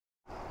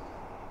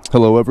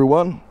Hello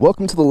everyone,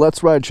 welcome to the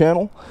Let's Ride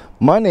channel.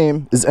 My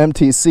name is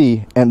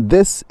MTC and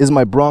this is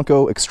my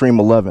Bronco Xtreme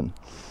 11.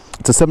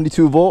 It's a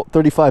 72 volt,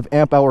 35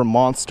 amp hour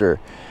monster.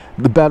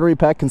 The battery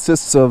pack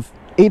consists of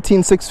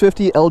 18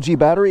 650 LG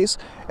batteries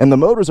and the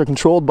motors are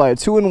controlled by a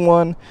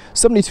 2-in-1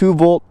 72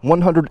 volt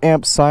 100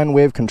 amp sine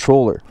wave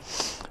controller.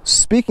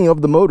 Speaking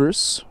of the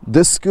motors,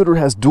 this scooter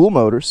has dual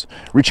motors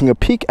reaching a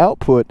peak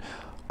output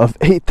of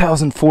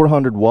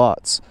 8,400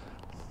 watts.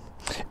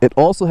 It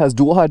also has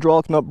dual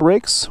hydraulic nut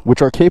brakes,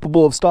 which are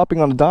capable of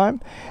stopping on a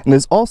dime, and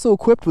is also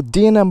equipped with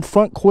D&M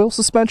front coil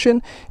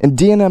suspension and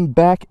D&M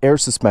back air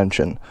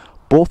suspension.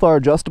 Both are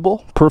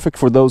adjustable, perfect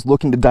for those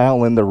looking to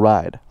dial in their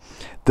ride.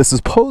 This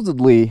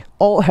supposedly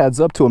all adds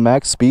up to a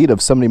max speed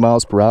of 70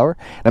 miles per hour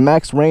and a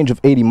max range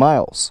of 80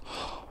 miles.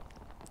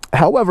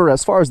 However,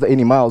 as far as the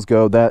 80 miles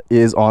go, that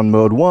is on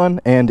mode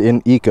 1 and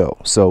in eco,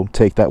 so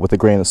take that with a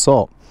grain of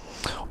salt.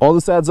 All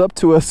this adds up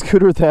to a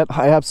scooter that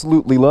I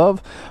absolutely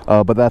love,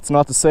 but that's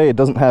not to say it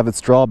doesn't have its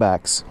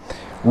drawbacks.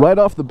 Right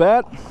off the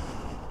bat,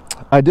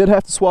 I did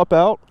have to swap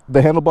out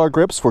the handlebar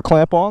grips for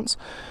clamp-ons,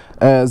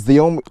 as the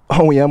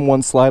OEM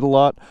ones slide a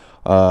lot.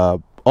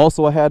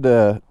 Also, I had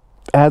to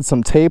add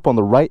some tape on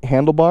the right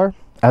handlebar,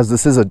 as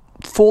this is a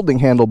folding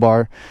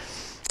handlebar.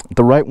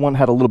 The right one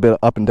had a little bit of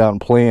up and down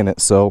play in it,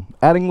 so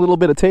adding a little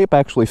bit of tape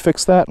actually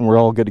fixed that, and we're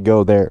all good to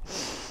go there.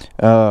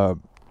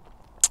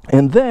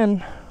 And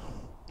then,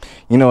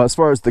 you know, as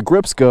far as the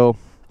grips go,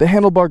 the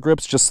handlebar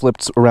grips just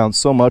slipped around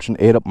so much and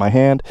ate up my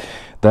hand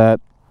that,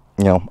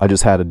 you know, I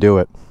just had to do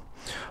it.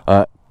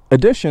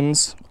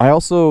 Additions, I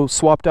also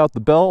swapped out the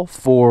bell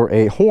for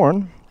a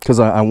horn because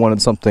I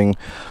wanted something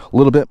a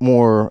little bit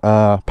more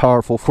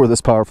powerful for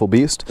this powerful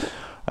beast.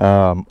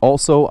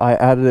 Also, I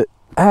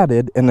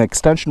added an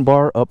extension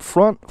bar up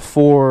front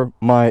for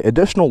my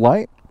additional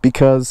light,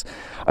 because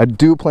I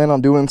do plan on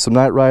doing some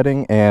night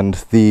riding and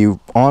the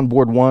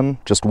onboard one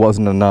just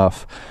wasn't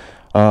enough.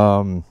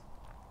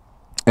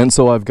 And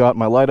so I've got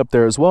my light up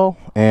there as well,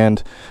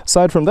 and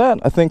aside from that,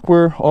 I think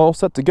we're all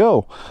set to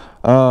go.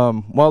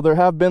 While there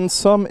have been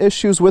some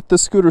issues with the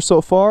scooter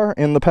so far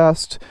in the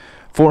past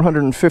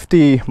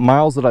 450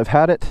 miles that I've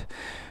had it,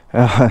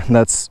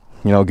 that's,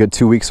 you know, a good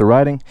 2 weeks of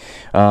riding.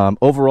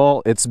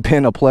 Overall, it's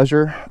been a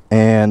pleasure,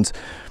 and,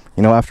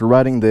 you know, after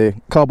riding the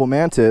Cabo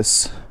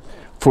Mantis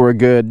for a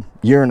good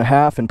year and a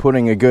half and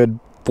putting a good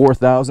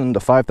 4,000 to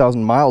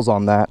 5,000 miles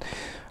on that,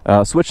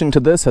 switching to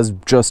this has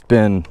just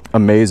been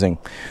amazing.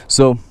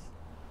 So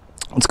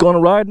let's go on a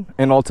ride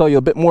and I'll tell you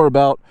a bit more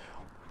about,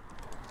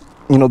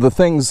 you know, the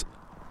things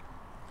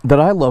that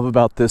I love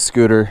about this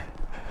scooter,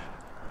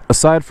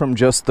 aside from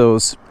just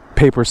those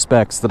paper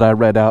specs that I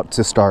read out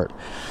to start.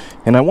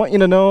 And I want you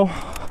to know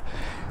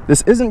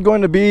this isn't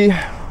going to be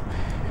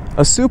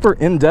a super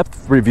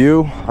in-depth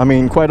review. I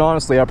mean, quite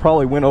honestly, I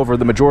probably went over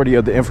the majority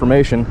of the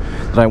information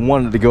that I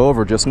wanted to go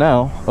over just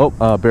now.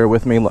 Oh, bear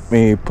with me, let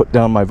me put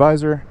down my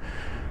visor.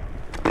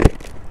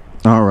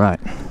 All right,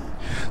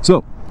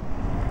 so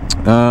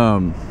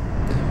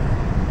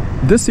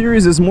this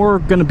series is more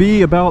going to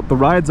be about the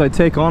rides I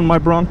take on my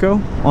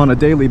Bronco on a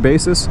daily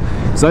basis,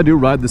 because I do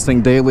ride this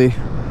thing daily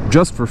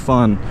just for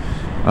fun,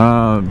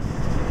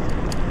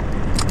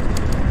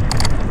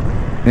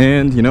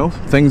 and, you know,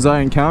 things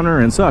I encounter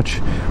and such.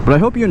 But I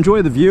hope you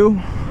enjoy the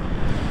view.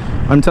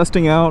 I'm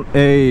testing out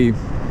a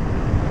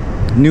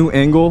new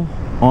angle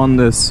on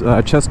this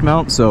chest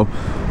mount, so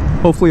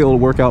hopefully it'll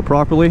work out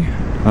properly.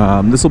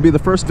 This will be the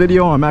first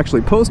video I'm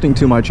actually posting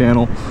to my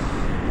channel,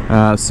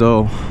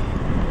 so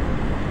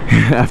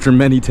after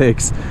many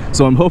takes.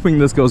 So I'm hoping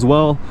this goes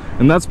well,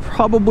 and that's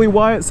probably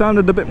why it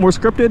sounded a bit more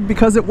scripted,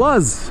 because it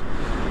was.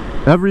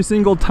 Every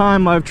single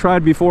time I've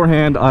tried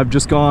beforehand, I've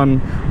just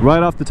gone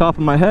right off the top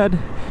of my head,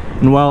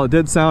 and while it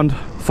did sound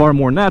far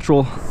more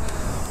natural,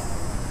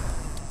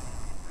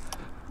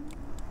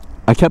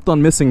 I kept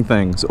on missing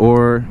things,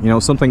 or, you know,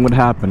 something would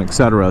happen,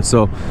 etc.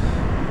 So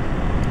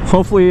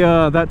hopefully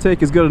that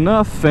take is good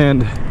enough,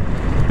 and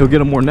you'll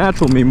get a more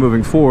natural me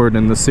moving forward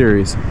in this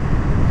series.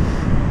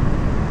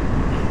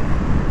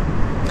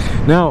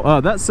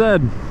 Now, that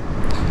said,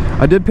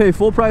 I did pay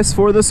full price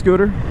for this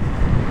scooter.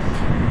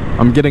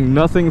 I'm getting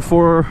nothing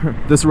for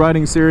this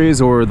riding series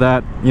or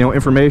that, you know,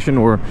 information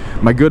or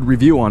my good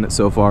review on it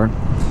so far.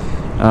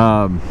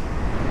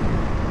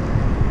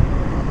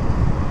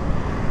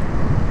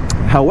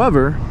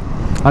 However,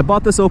 I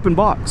bought this open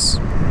box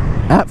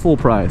at full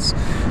price.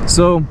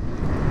 So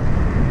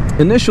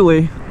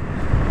initially,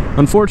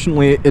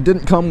 unfortunately, it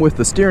didn't come with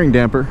the steering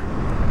damper,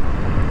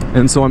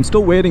 and so I'm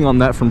still waiting on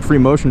that from Free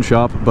Motion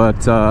Shop,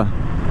 but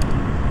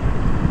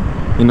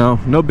you know,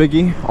 no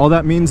biggie. All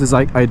that means is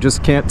I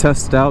just can't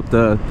test out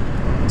the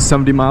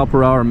 70 mile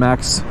per hour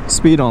max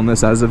speed on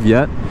this as of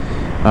yet.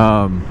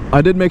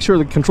 I did make sure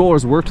the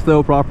controllers worked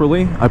though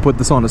properly. I put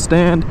this on a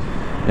stand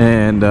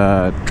and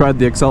tried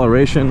the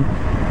acceleration,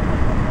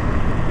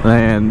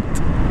 and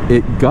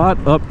it got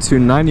up to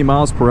 90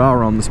 miles per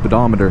hour on the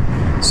speedometer.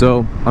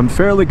 So I'm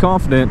fairly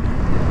confident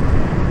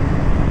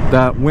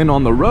that when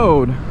on the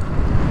road,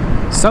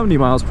 70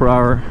 miles per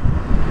hour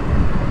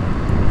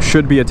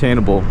should be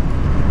attainable.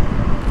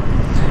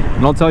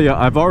 And I'll tell you,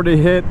 I've already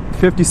hit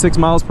 56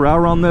 miles per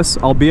hour on this,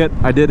 albeit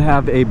I did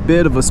have a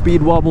bit of a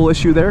speed wobble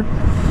issue there.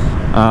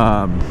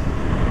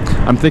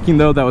 I'm thinking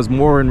though that was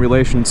more in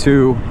relation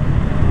to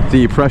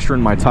the pressure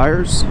in my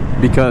tires,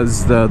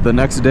 because the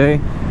next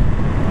day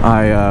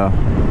I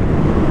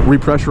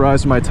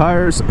repressurized my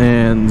tires,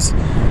 and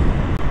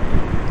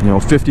you know,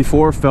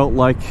 54 felt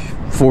like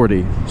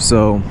 40,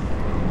 so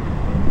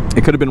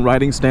it could have been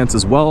riding stance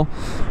as well.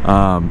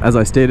 As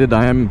I stated,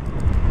 I am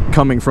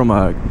coming from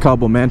a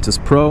Cabo Mantis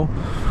Pro,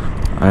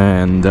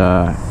 and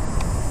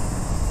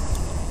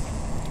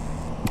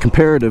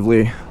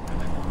comparatively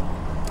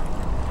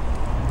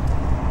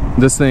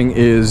this thing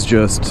is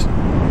just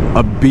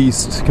a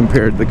beast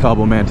compared to the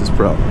Cabo Mantis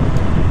Pro.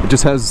 It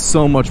just has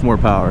so much more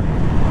power.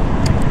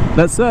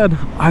 That said,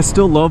 I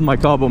still love my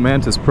Cabo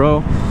Mantis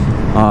Pro.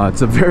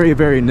 It's a very,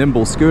 very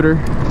nimble scooter.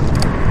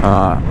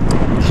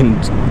 You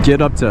can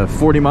get up to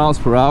 40 miles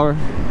per hour.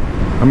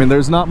 I mean,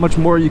 there's not much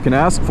more you can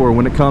ask for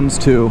when it comes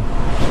to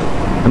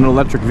an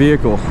electric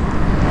vehicle.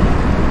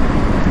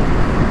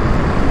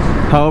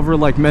 However,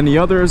 like many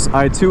others,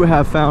 I too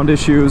have found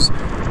issues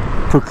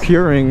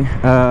procuring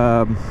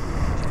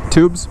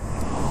tubes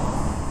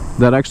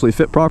that actually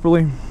fit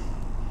properly.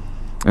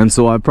 And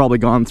so I've probably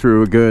gone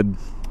through a good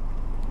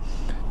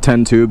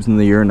 10 tubes in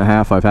the year and a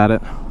half I've had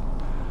it.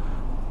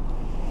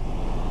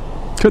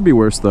 Could be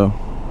worse though.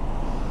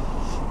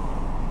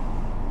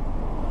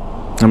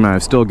 I mean,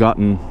 I've still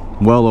gotten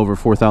well over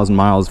 4,000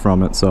 miles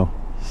from it, so.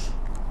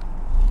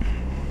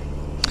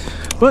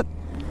 But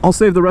I'll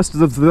save the rest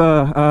of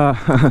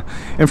the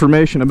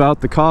information about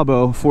the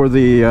Cabo for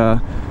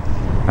the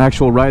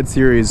actual ride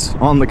series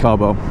on the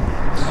Cabo,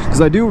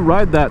 because I do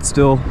ride that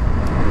still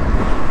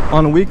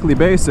on a weekly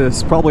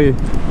basis, probably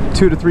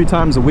 2 to 3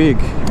 times a week,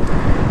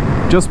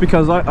 just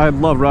because I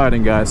love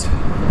riding, guys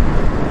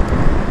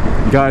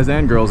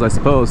and girls, I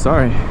suppose.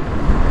 Sorry.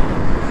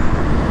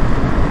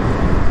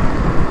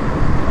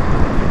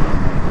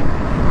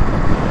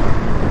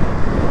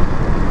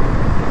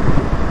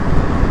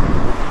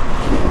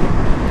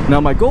 Now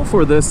my goal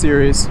for this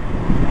series,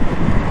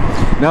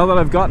 now that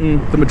I've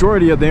gotten the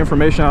majority of the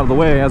information out of the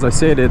way, as I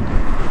stated,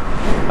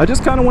 I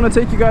just kind of want to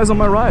take you guys on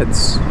my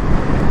rides,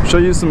 show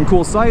you some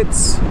cool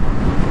sights,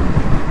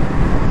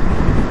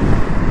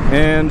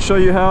 and show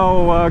you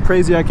how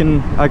crazy I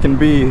can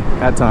be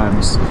at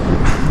times.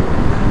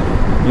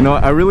 You know,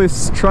 I really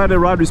try to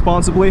ride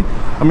responsibly.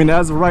 I mean,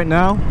 as of right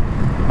now,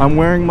 I'm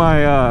wearing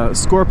my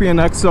Scorpion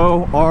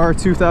XO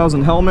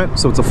R2000 helmet,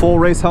 so it's a full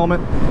race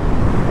helmet.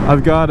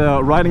 I've got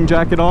a riding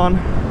jacket on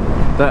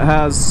that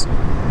has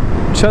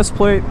chest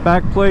plate,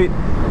 back plate,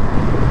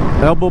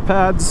 elbow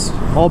pads,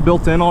 all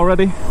built in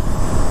already.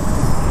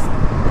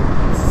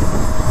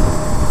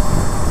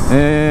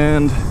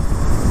 And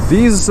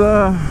these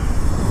are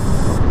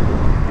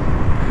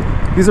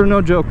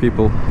no joke,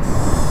 people.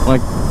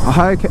 Like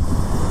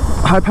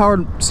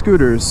high-powered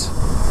scooters,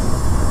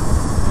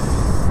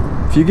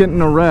 if you get in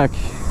a wreck,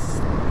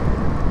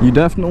 you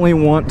definitely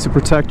want to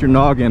protect your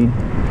noggin,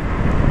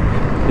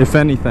 if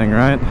anything,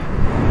 right?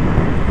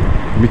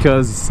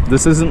 Because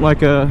this isn't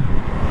like a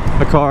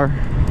car,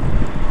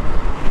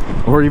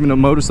 or even a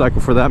motorcycle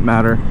for that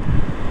matter.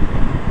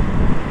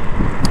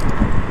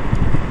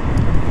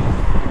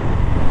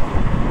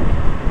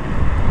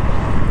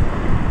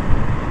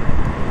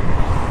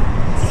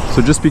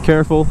 So just be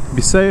careful,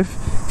 be safe.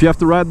 If you have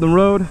to ride the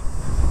road,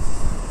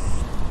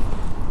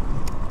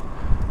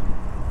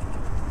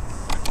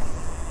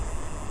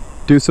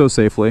 do so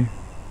safely.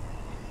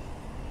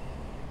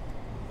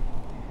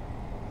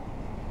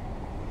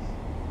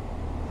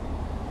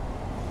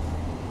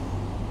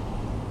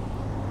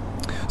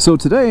 So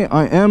today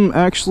I am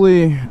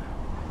actually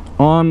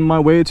on my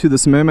way to the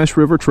Sammamish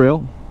River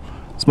Trail.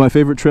 It's my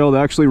favorite trail to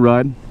actually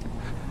ride.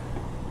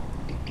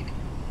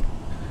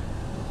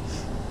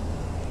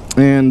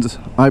 And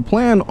I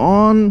plan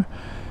on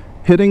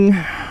hitting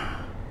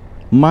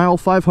mile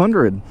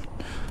 500.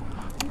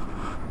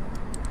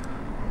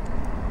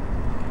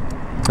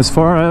 As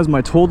far as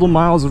my total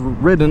miles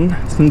ridden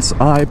since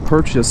I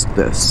purchased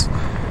this.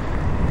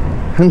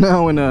 And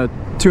now in a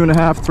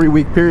 2.5, 3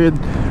 week period,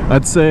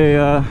 I'd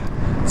say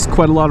it's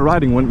quite a lot of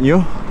riding, wouldn't you?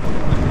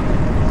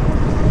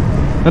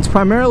 That's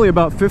primarily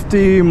about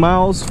 50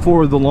 miles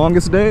for the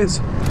longest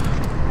days.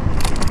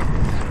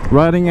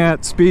 Riding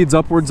at speeds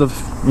upwards of,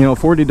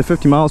 40 to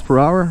 50 miles per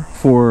hour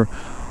for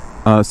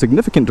a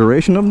significant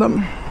duration of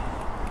them.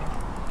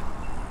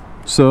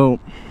 So,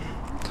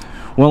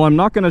 well, I'm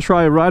not going to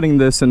try riding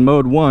this in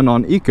mode 1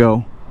 on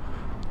Eco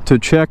to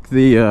check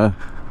the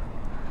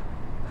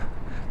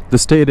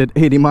stated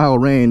 80-mile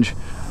range.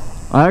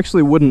 I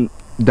actually wouldn't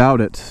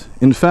doubt it.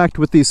 In fact,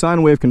 with these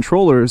sine wave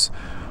controllers,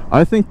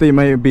 I think they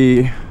may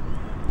be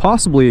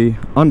possibly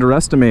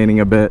underestimating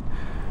a bit,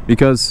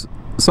 because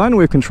sine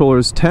wave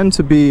controllers tend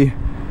to be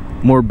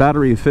more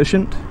battery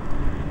efficient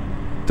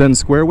than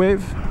square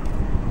wave.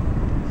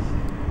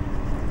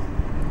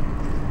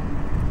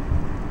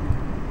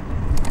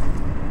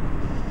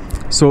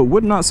 So it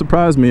would not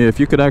surprise me if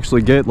you could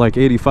actually get like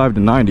 85 to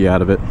 90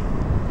 out of it.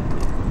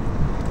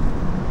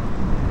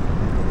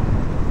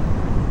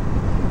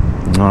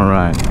 All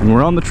right, and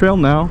we're on the trail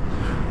now.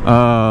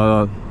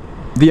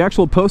 The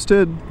actual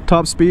posted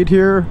top speed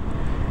here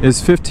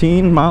is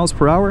 15 miles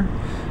per hour.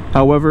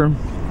 However,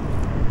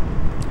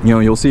 you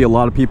know, you'll see a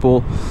lot of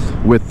people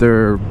with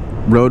their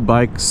road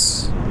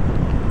bikes.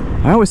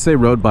 I always say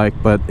road bike,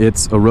 but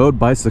it's a road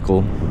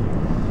bicycle,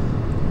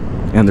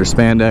 and their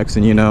spandex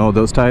and, you know,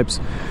 those types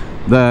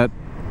that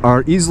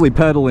are easily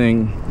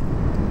pedaling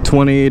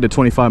 20 to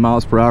 25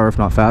 miles per hour, if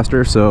not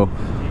faster. So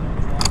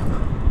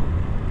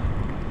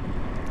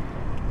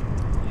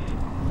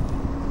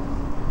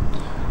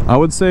I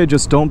would say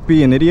just don't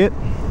be an idiot.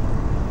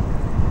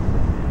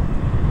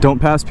 Don't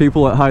pass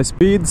people at high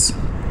speeds.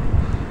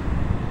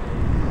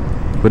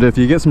 But if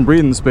you get some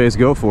breathing space,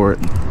 go for it,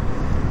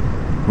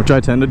 which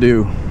I tend to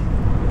do.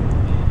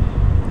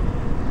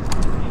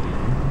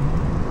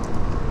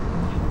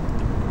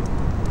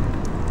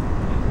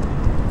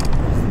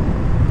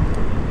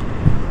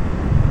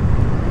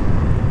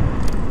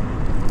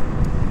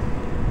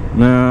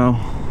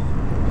 Now,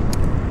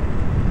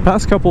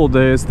 past couple of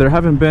days, there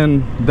haven't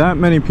been that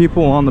many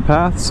people on the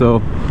path,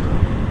 so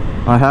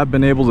I have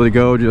been able to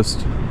go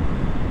just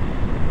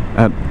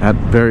at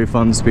very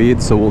fun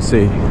speeds, so we'll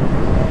see.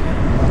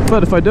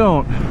 But if I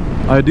don't,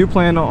 I do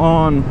plan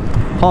on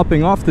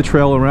hopping off the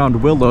trail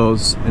around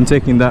Willows and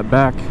taking that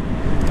back,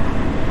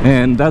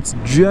 and that's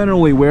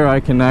generally where I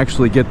can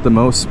actually get the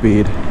most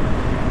speed.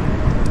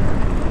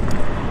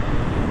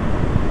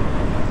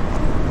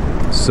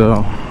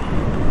 So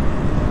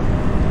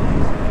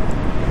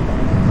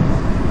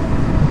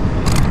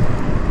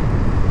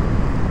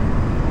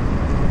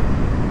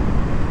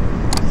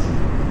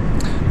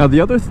now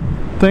the other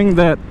thing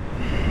that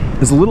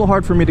is a little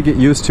hard for me to get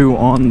used to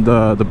on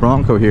the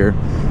Bronco here,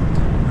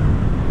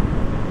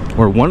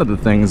 or one of the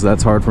things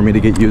that's hard for me to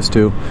get used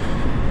to,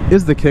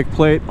 is the kick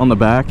plate on the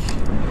back.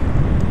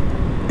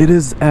 It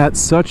is at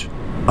such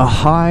a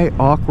high,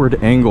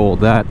 awkward angle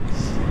that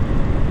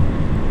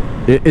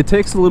it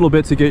takes a little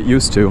bit to get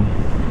used to.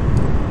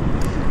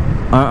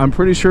 I'm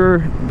pretty sure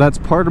that's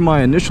part of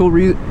my initial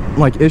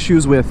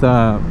issues with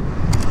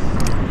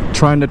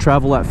trying to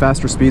travel at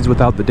faster speeds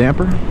without the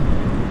damper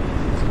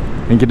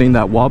and getting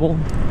that wobble,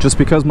 just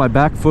because my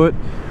back foot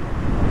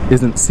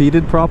isn't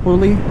seated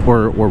properly,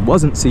 or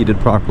wasn't seated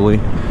properly.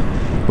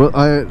 But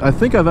I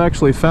think I've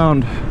actually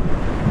found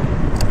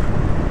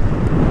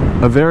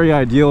a very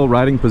ideal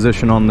riding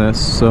position on this,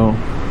 so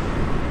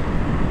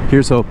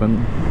here's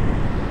hoping.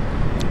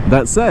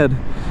 That said,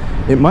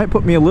 it might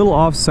put me a little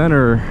off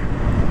center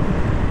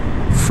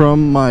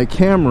from my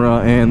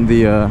camera and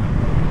the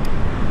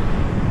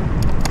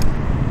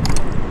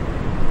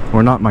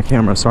or not my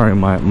camera, sorry,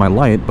 my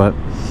light, but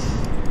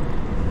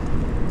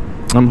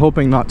I'm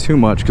hoping not too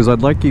much, because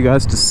I'd like you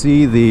guys to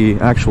see the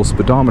actual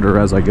speedometer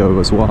as I go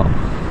as well.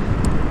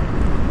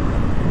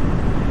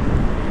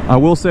 I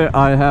will say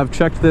I have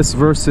checked this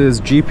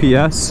versus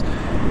GPS,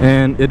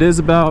 and it is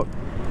about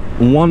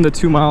 1 to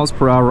 2 miles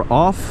per hour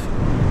off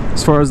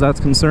as far as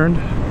that's concerned.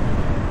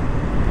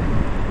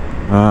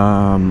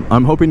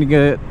 I'm hoping to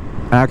get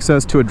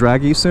access to a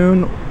draggy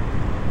soon,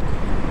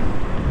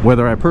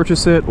 whether I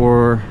purchase it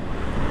or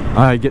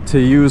I get to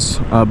use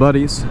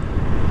buddies.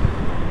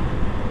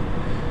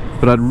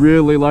 But I'd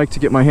really like to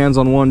get my hands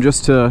on one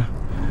just to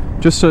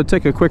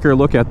take a quicker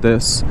look at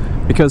this,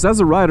 because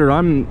as a rider,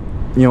 I'm,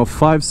 you know,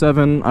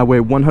 5'7", I weigh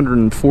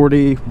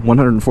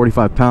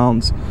 145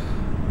 pounds,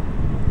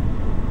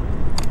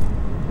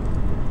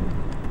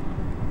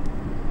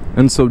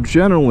 and so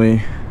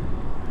generally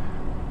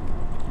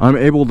I'm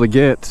able to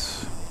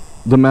get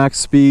the max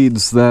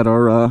speeds that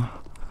are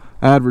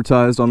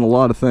advertised on a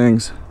lot of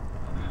things.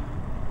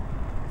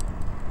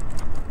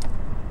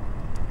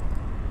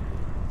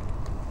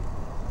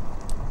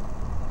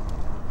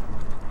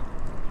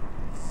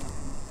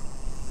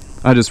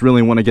 I just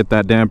really want to get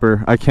that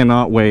damper. I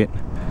cannot wait.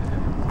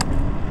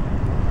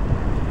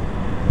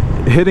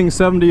 Hitting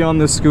 70 on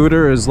this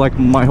scooter is like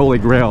my holy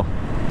grail.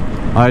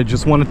 I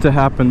just want it to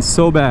happen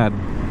so bad.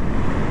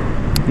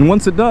 And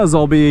once it does,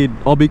 I'll be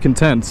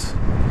content,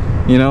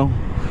 you know?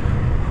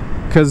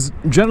 Because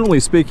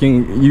generally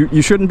speaking,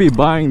 you shouldn't be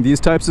buying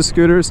these types of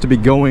scooters to be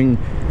going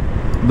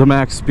the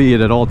max speed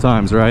at all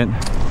times, right?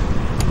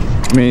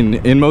 I mean,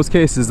 in most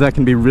cases, that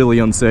can be really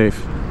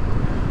unsafe.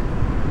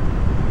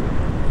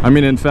 I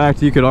mean, in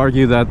fact, you could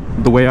argue that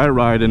the way I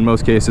ride in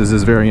most cases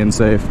is very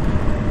unsafe.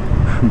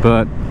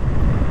 But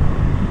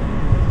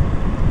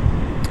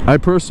I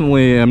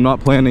personally am not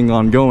planning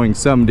on going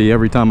 70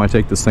 every time I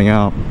take this thing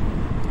out.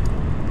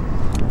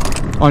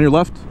 On your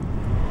left.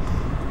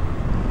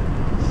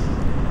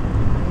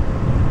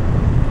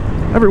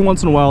 Every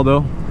once in a while,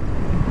 though.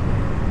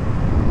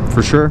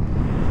 For sure.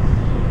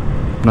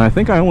 And I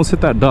think I almost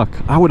hit that duck.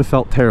 I would have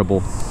felt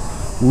terrible.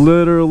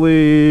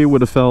 Literally would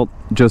have felt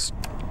just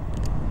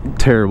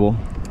terrible.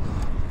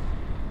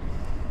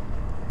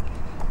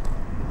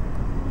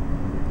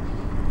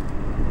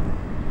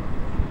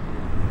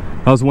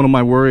 That was one of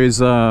my worries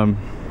back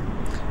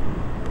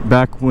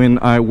when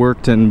I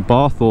worked in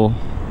Bothell.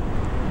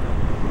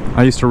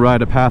 I used to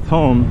ride a path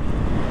home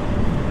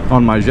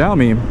on my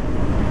Xiaomi,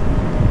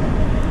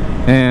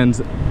 And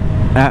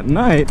at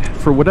night,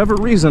 for whatever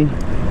reason,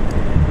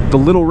 the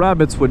little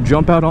rabbits would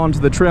jump out onto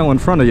the trail in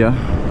front of you.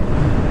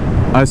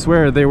 I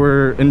swear they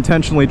were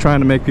intentionally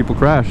trying to make people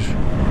crash.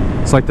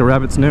 It's like the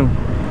rabbits knew.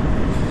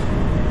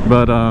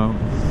 But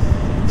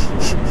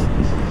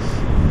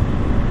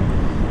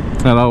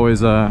that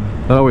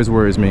always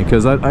worries me,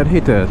 because I'd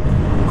hate to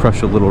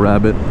crush a little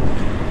rabbit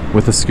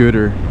with a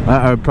scooter.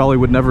 I probably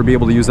would never be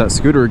able to use that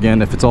scooter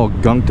again if it's all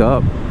gunked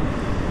up.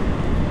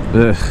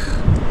 Ugh.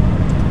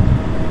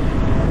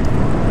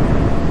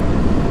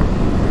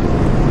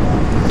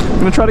 I'm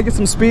gonna try to get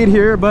some speed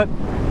here, but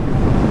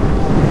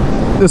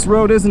this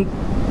road isn't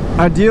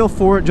ideal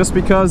for it just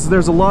because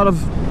there's a lot of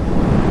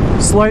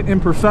slight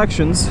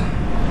imperfections.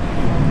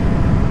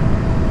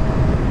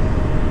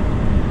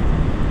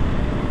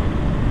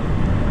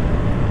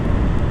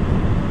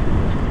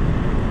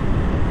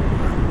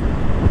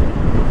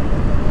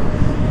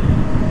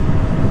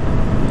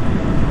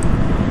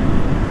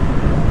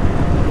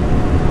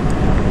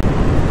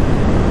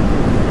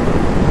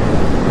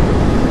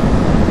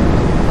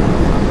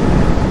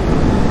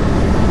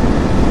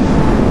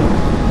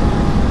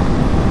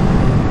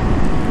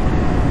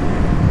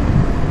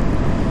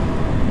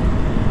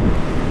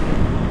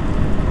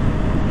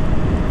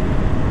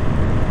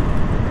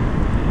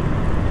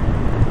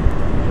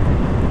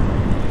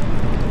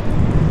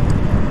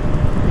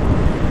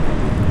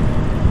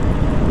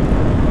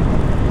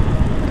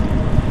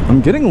 I'm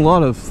getting a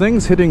lot of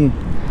things hitting.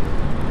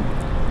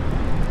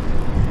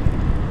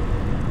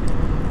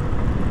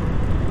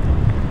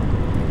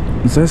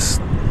 Is this?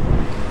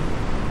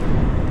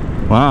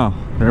 Wow,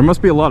 there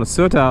must be a lot of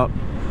soot out.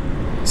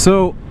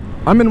 So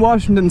I'm in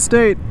Washington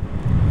State,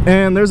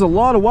 and there's a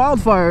lot of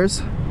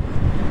wildfires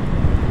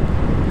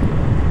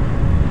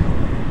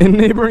in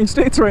neighboring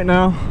states right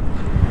now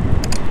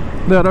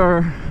that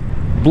are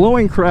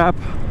blowing crap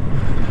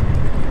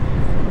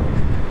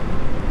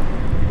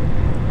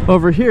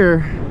over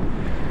here.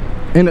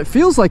 And it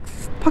feels like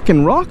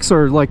fucking rocks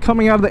are like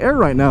coming out of the air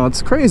right now.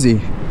 It's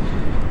crazy.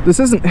 This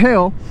isn't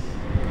hail,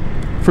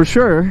 for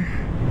sure,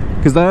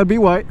 because that would be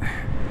white.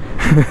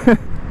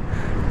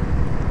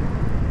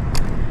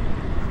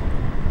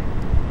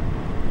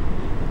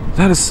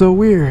 That is so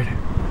weird.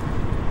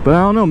 But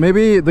I don't know,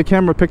 maybe the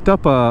camera picked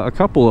up a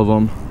couple of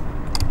them.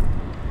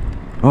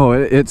 Oh,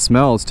 it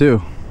smells too.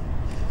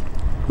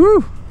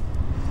 Whew.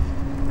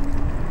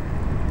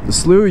 The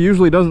slough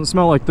usually doesn't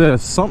smell like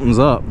this. Something's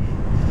up.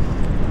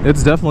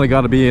 It's definitely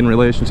got to be in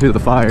relation to the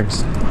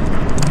fires.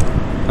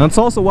 And that's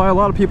also why a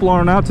lot of people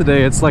aren't out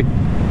today. It's like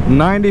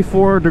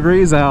 94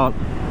 degrees out,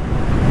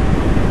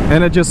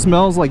 and it just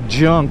smells like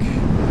junk.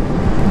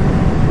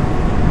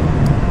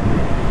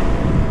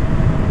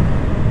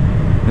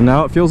 And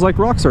now it feels like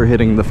rocks are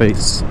hitting the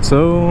face.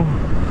 So,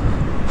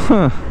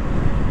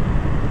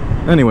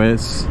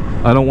 anyways,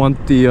 I don't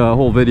want the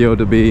whole video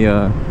to be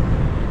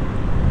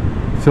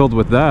filled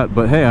with that,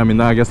 but hey, I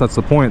mean, I guess that's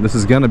the point. This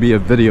is gonna be a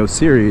video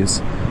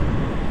series.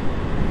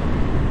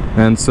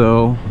 And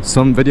so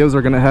some videos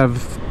are going to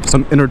have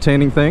some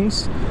entertaining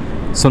things.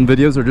 Some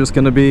videos are just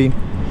going to be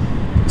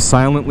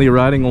silently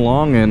riding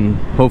along and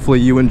hopefully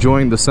you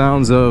enjoying the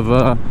sounds of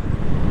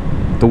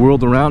the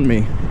world around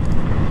me,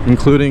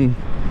 including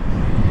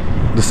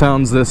the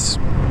sounds this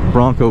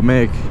Bronco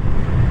make.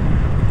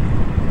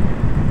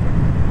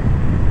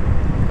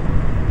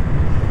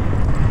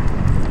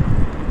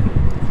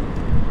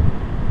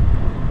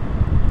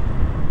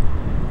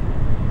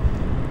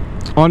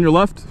 On your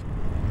left.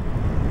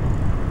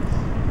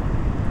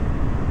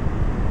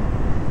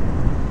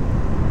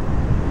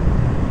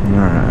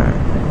 Alright,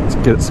 let's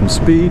get some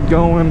speed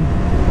going.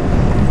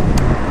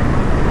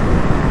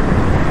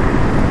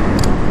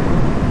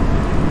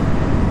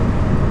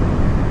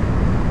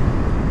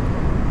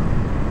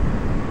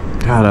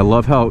 God, I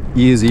love how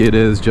easy it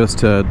is just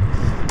to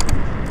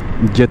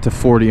get to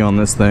 40 on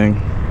this thing.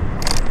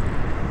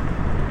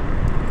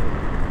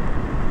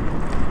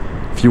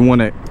 If you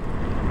want it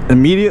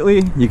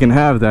immediately, you can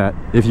have that.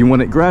 If you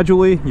want it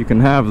gradually, you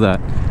can have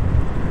that.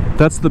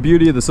 That's the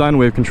beauty of the sine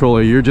wave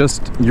controller.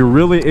 You're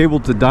really able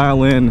to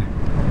dial in,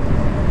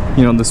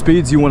 you know, the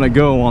speeds you want to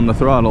go on the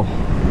throttle.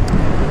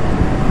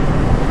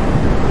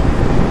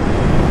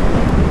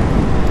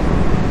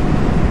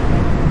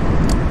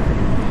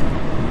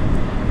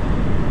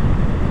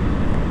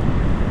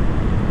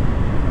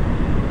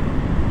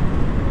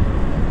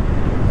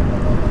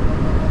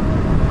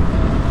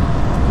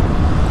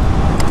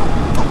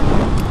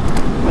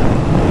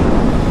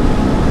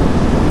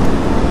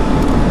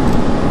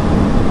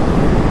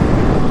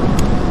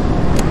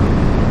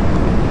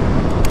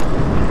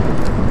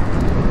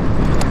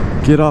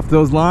 Get off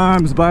those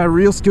limes, buy a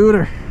real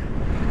scooter.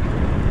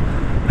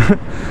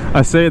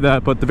 I say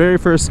that, but the very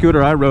first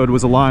scooter I rode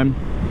was a lime.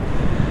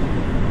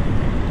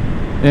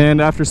 And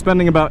after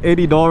spending about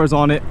 $80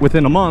 on it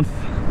within a month,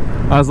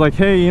 I was like,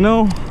 hey, you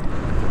know,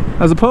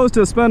 as opposed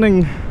to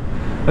spending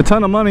a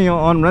ton of money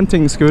on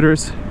renting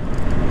scooters,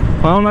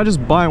 why don't I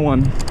just buy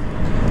one?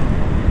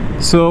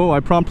 So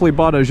I promptly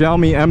bought a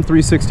Xiaomi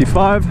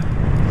M365.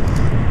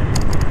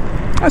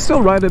 I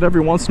still ride it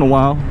every once in a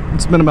while.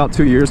 It's been about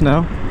 2 years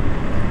now.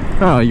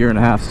 Oh, a year and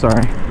a half,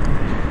 sorry.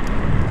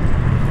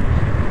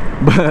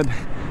 But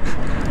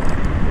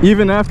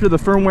even after the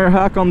firmware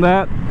hack on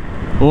that,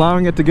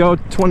 allowing it to go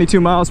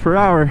 22 miles per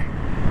hour,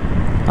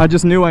 I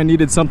just knew I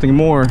needed something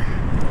more.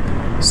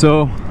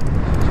 So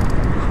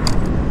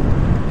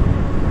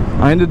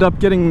I ended up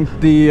getting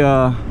the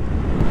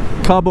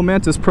Cabo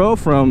Mantis Pro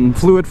from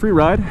Fluid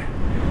Freeride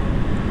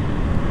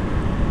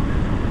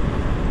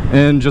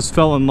and just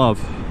fell in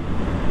love.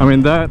 I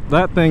mean,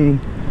 that thing,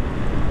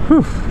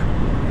 whew.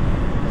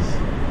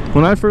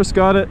 When I first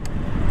got it,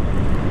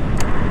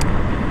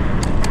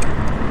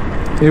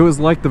 it was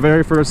like the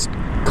very first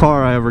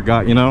car I ever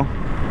got, you know?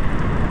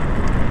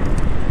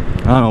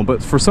 I don't know,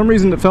 but for some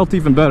reason it felt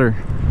even better.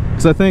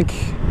 Because I think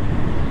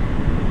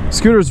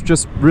scooters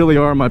just really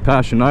are my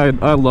passion. I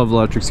love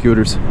electric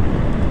scooters.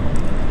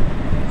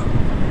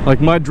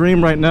 Like, my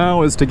dream right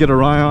now is to get a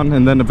Rion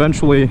and then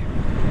eventually,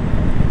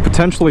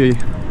 potentially,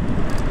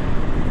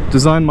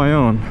 design my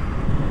own.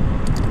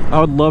 I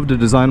would love to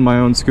design my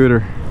own scooter.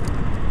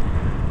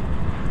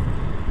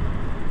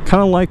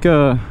 Kind of like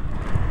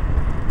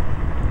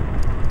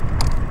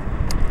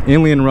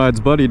Alien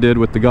Ride's buddy did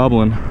with the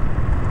Goblin.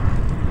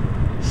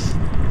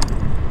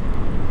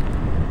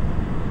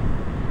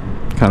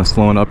 Kind of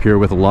slowing up here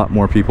with a lot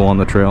more people on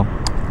the trail.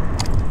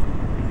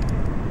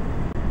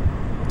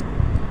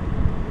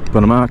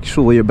 But I'm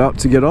actually about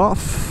to get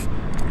off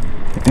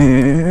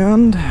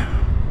and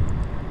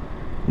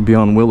I'll be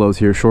on Willows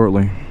here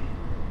shortly.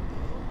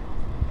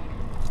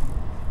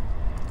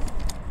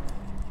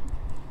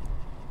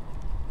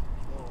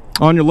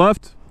 On your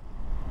left.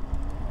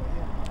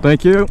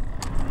 Thank you.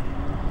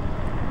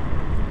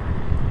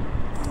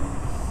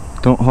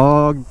 Don't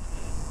hog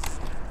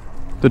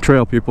the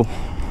trail, people.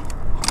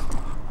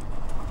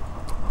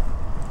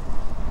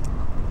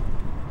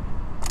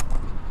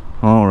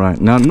 Alright,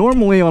 now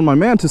normally on my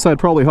Mantis I'd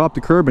probably hop the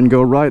curb and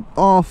go right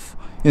off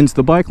into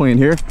the bike lane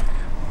here,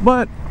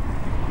 but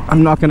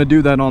I'm not going to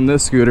do that on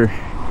this scooter.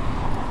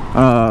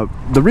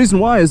 The reason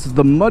why is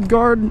the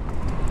mudguard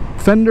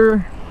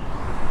fender,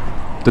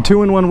 the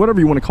 2-in-1, whatever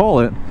you want to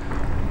call it,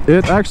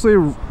 it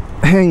actually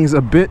hangs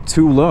a bit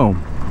too low.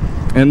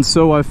 And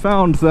so I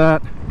found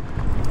that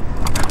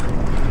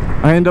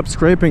I end up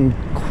scraping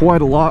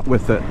quite a lot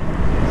with it.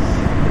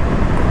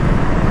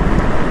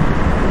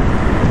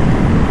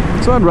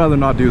 So I'd rather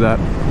not do that.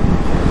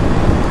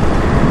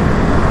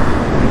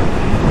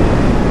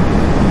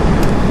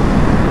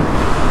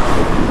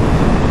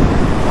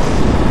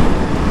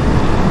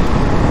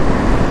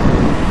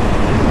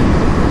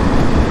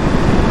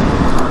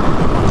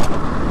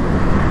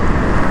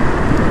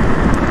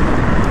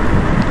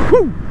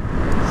 Woo!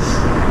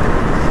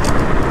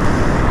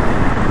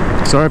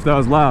 Sorry if that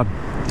was loud.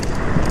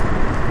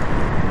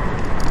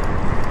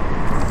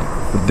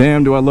 But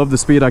damn, do I love the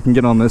speed I can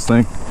get on this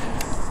thing.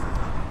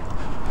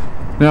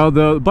 Now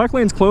the bike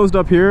lane's closed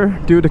up here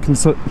due to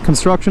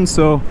construction,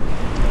 so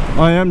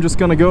I am just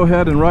gonna go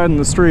ahead and ride in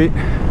the street.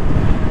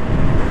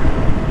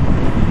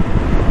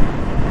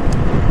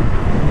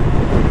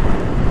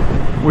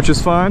 Which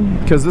is fine,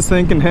 because this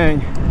thing can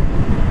hang.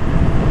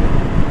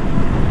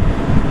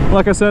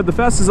 Like I said, the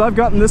fastest I've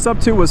gotten this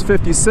up to was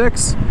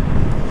 56.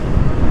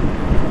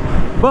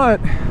 But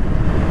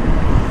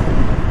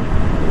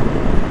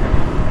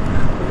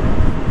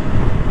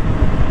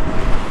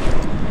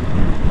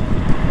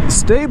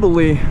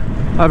stably,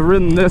 I've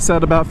ridden this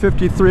at about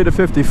 53 to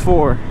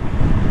 54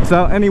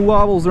 without any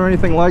wobbles or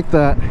anything like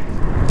that.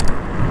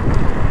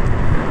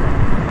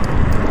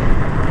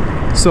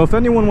 So if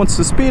anyone wants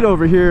to speed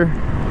over here,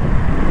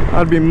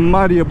 I'd be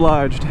mighty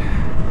obliged.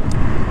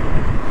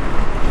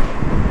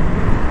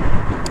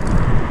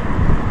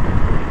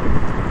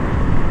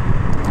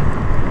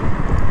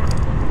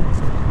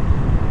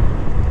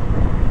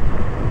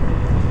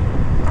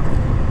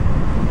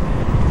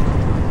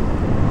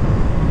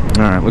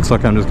 Alright, looks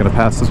like I'm just going to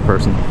pass this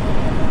person.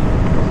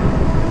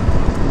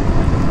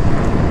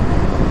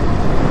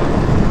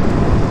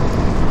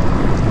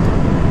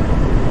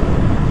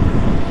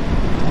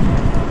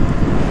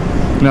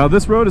 Now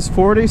this road is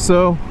 40,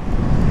 so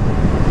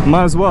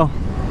might as well.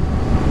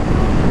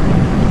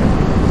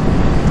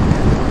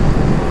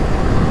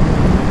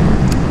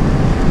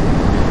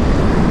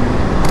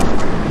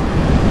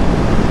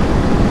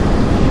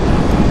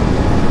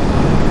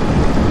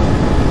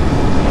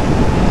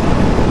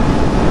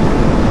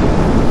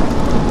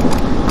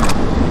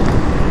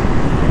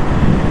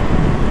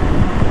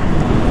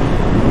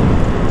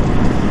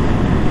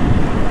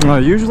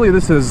 Usually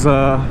this is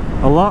a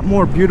lot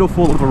more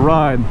beautiful of a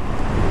ride,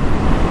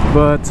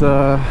 but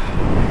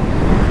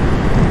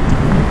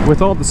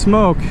with all the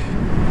smoke,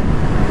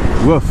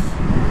 woof.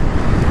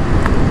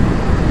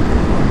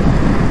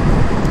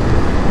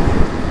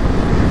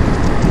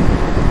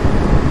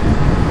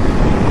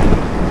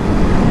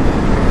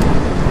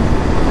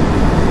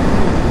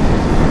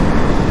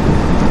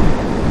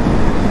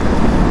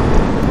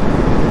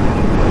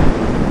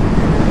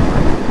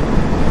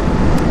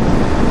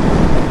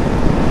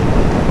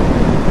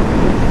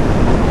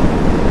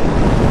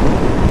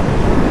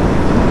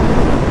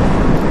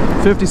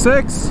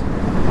 56.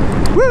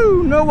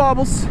 Woo, no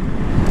wobbles.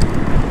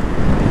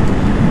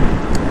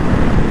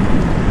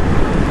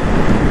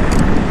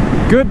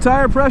 Good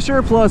tire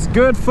pressure plus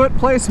good foot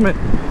placement.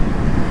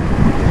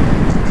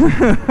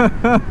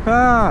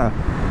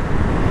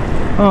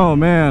 Oh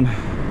man.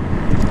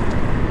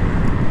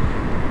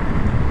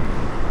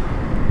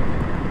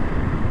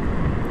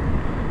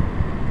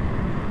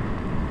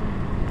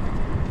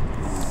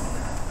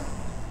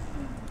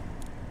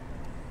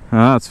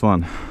 Ah, that's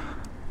fun.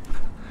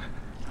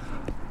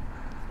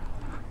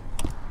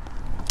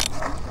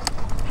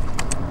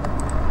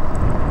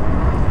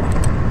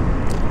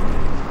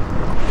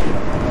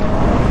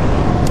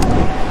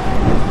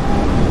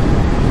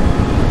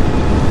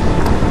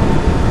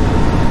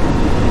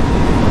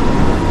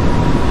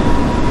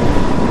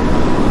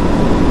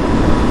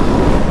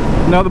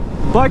 Now the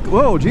bike,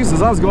 whoa,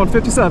 Jesus, I was going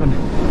 57.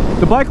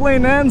 The bike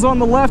lane ends on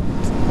the left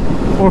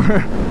or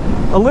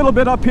a little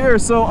bit up here,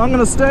 so I'm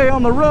gonna stay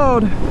on the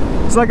road,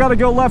 so I gotta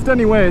go left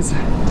anyways.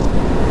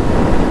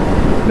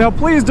 Now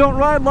please don't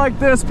ride like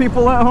this,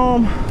 people at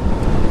home.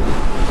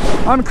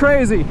 I'm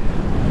crazy.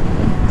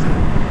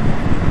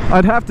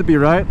 I'd have to be,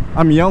 right?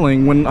 I'm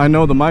yelling when I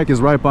know the mic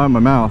is right by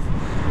my mouth.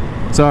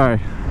 Sorry.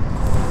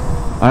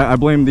 I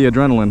blame the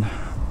adrenaline.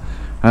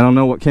 I don't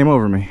know what came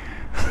over me.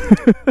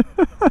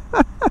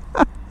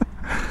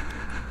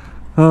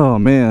 Oh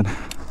man.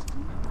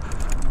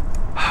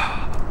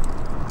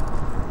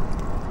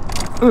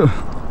 All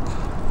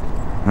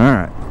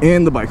right,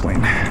 in the bike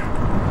lane.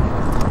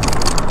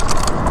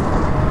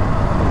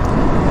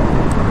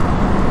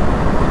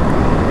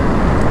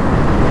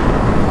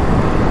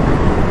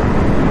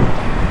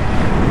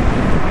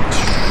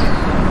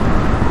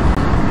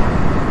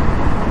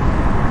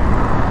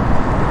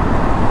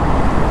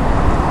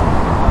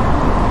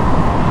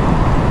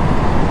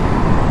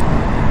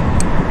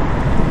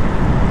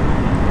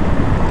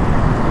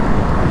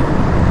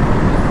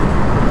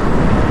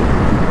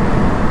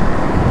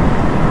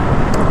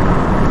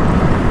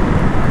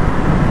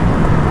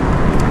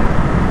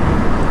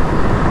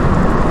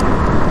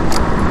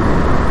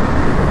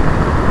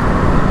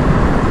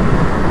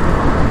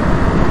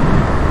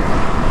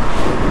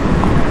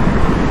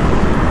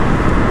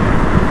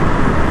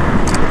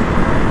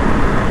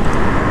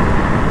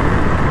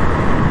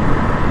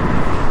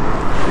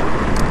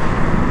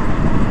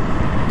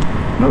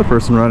 Another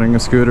person riding a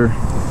scooter.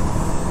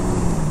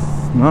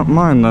 Not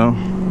mine though.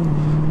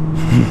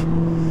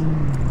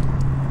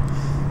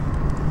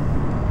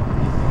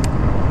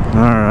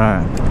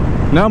 Alright.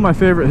 Now my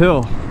favorite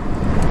hill.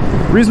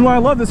 The reason why I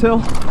love this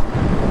hill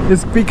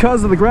is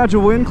because of the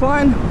gradual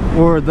incline,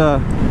 or the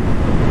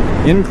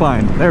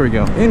incline. There we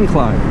go.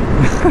 Incline.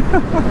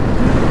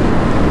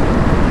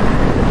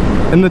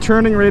 And the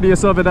turning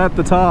radius of it at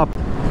the top.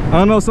 I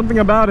don't know, something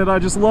about it, I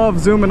just love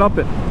zooming up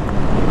it.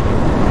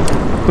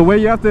 The way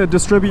you have to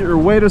distribute your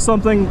weight or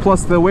something,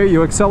 plus the way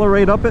you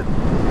accelerate up it.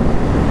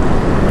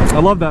 I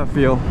love that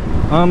feel.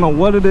 I don't know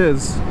what it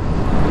is.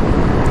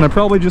 And I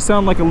probably just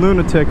sound like a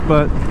lunatic,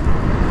 but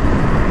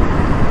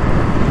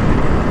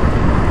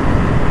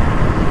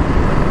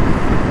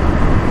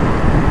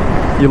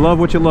you love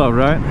what you love,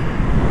 right?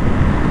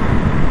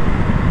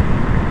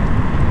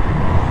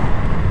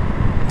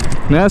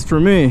 And as for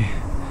me,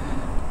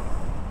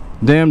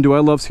 damn do I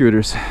love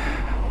scooters.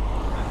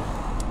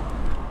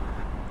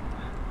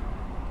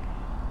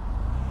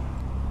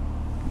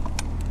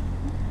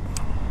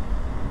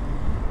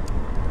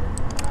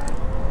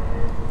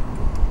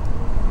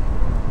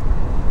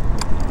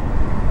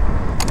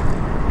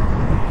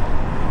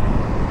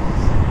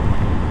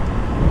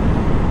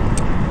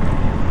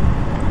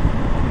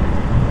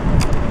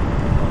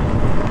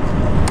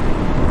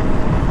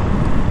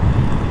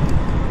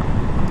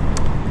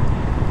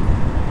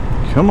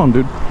 Come on,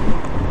 dude.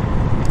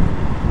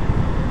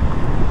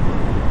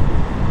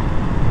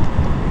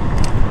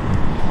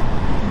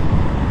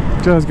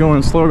 This guy's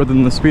going slower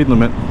than the speed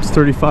limit. It's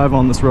 35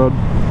 on this road.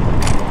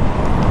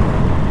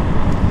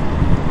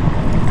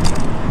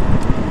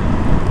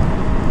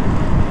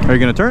 Are you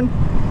gonna turn?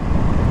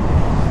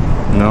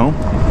 No.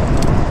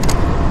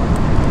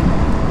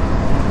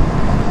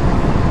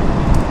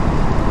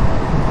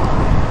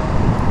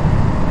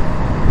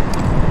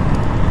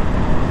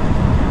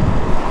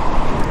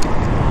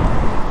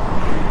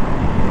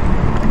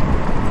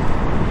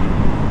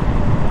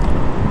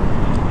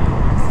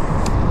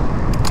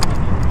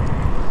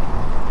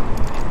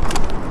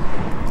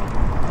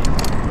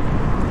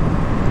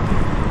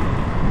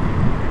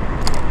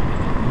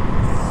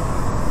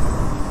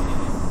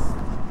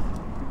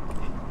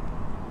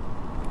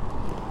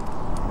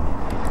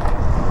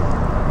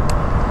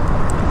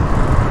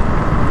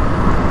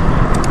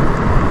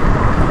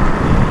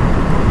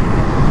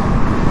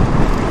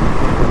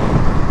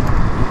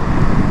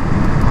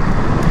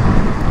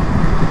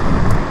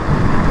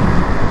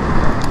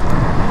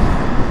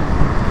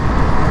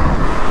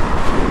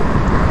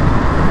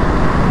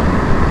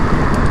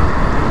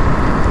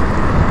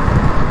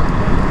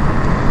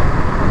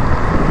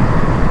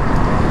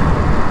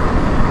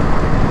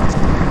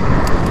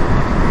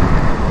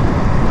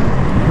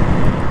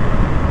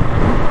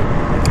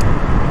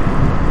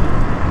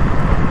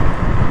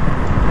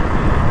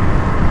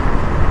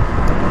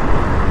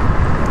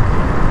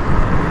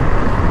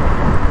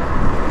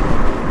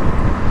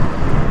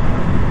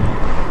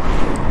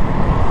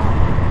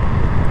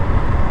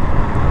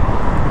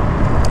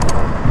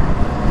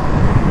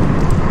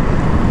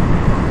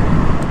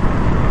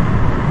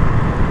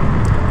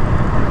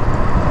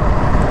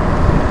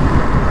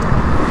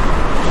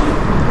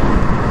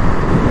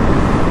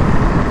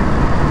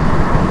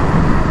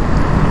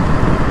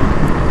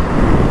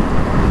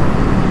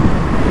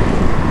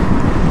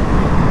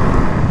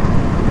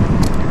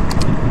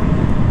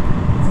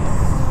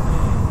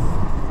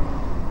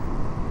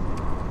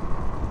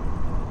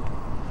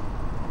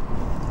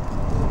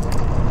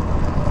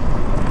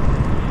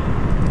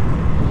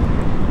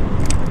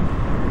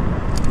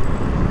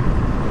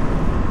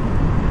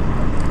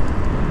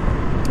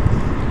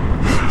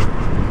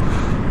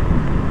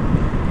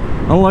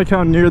 Unlike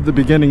how near the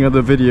beginning of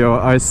the video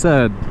I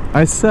said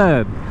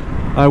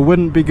I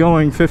wouldn't be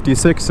going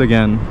 56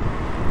 again.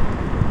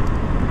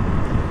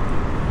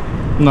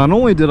 Not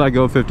only did I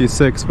go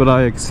 56, but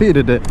I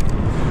exceeded it.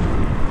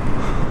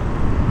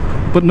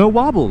 But no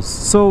wobbles,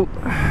 so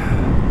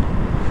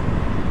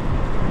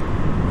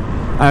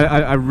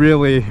I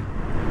really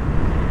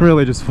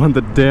just want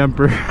the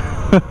damper.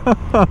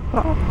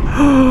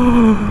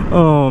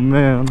 Oh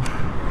man.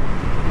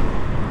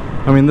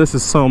 I mean, this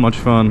is so much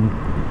fun,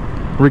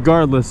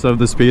 regardless of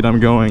the speed I'm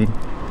going.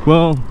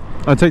 Well,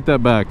 I take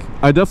that back.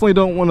 I definitely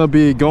don't want to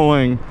be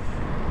going,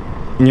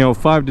 you know,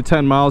 5 to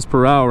 10 miles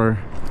per hour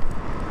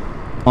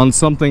on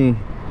something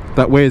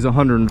that weighs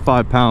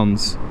 105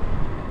 pounds,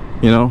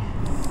 you know?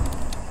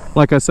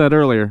 Like I said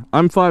earlier,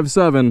 I'm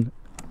 5'7",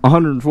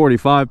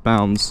 145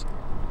 pounds,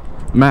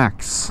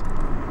 max.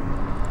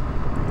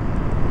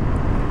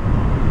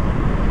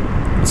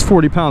 It's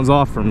 40 pounds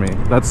off from me.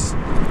 That's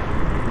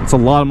a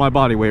lot of my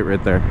body weight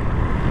right there.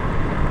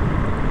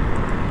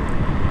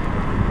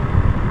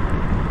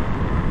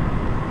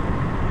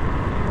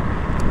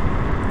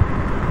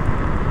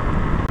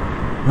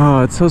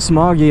 Oh, it's so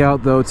smoggy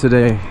out though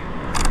today.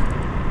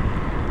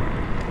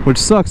 Which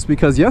sucks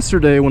because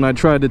yesterday when I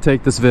tried to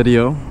take this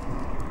video,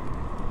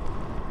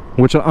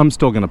 which I'm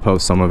still gonna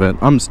post some of it,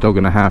 I'm still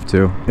gonna have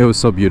to. It was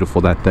so beautiful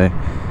that day.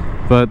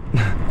 But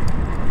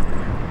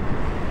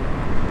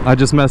I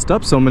just messed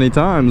up so many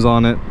times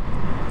on it,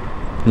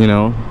 you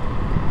know,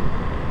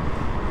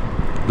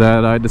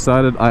 that I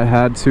decided I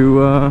had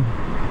to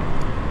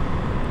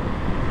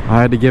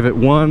give it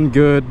one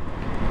good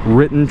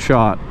written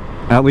shot,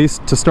 at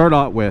least to start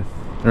out with,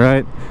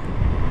 right?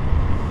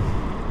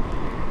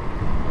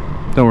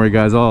 Don't worry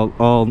guys,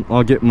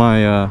 I'll get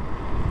my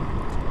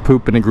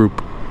poop in a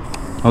group.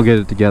 I'll get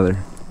it together.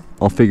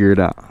 I'll figure it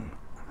out.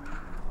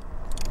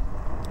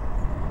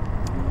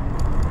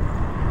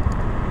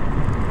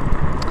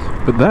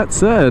 But that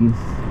said,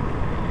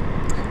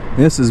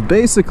 this is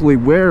basically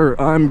where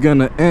I'm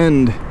gonna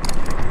end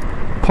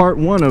part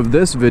 1 of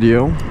this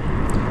video.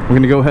 We're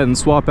gonna go ahead and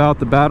swap out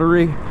the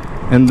battery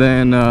and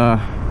then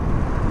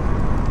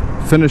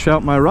finish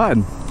out my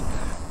ride.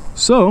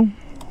 So,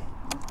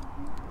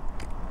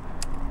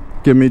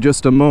 give me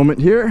just a moment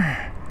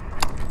here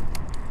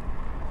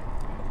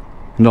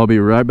and I'll be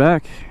right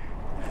back.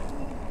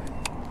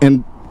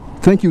 And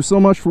thank you so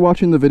much for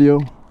watching the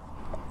video.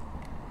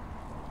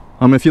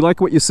 If you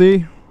like what you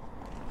see,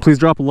 please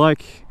drop a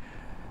like,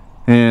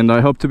 and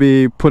I hope to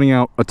be putting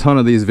out a ton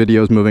of these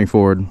videos moving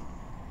forward.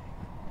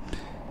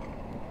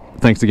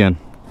 Thanks again.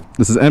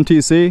 This is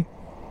MTC.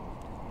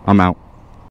 I'm out.